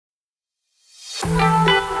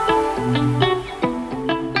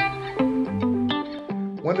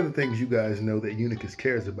the things you guys know that Unicus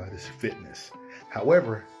cares about is fitness.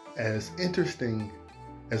 However, as interesting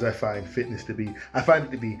as I find fitness to be, I find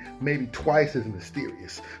it to be maybe twice as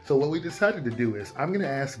mysterious. So what we decided to do is I'm going to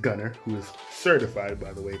ask Gunnar, who is certified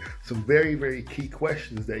by the way, some very, very key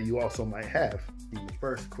questions that you also might have. The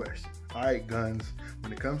first question. All right, Guns,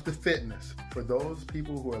 when it comes to fitness, for those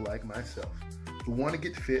people who are like myself, who want to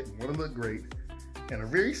get fit, want to look great, and are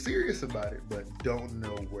very serious about it, but don't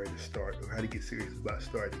know where to start or how to get serious about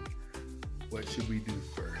starting, what should we do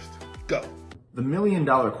first? Go. The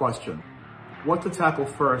million-dollar question. What to tackle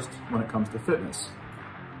first when it comes to fitness?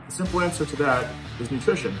 The simple answer to that is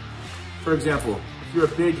nutrition. For example, if you're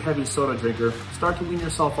a big, heavy soda drinker, start to wean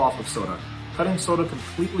yourself off of soda. Cutting soda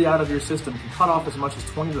completely out of your system can cut off as much as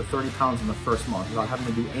 20 to 30 pounds in the first month without having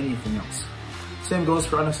to do anything else. Same goes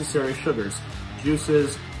for unnecessary sugars,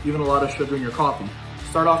 juices, even a lot of sugar in your coffee.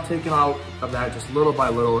 Start off taking out of that just little by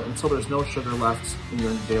little until there's no sugar left in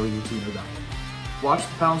your daily routine or diet. Watch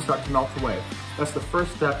the pounds start to melt away. That's the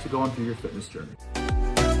first step to going through your fitness journey.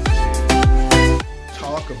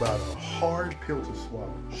 Talk about a hard pill to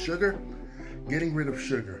swallow. Sugar, getting rid of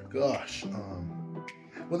sugar. Gosh,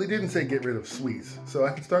 well, they didn't say get rid of sweets, so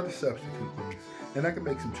I can start to substitute things, and I can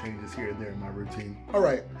make some changes here and there in my routine. All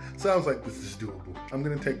right, sounds like this is doable. I'm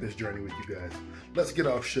gonna take this journey with you guys. Let's get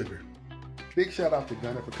off sugar. Big shout out to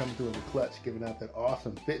Gunnar for coming through in the clutch, giving out that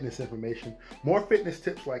awesome fitness information. More fitness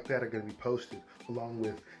tips like that are going to be posted, along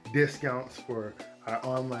with discounts for our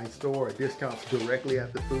online store, or discounts directly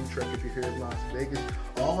at the food truck if you're here in Las Vegas.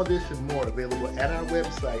 All this and more available at our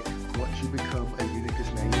website once you become a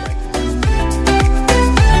Unicus manufacturer.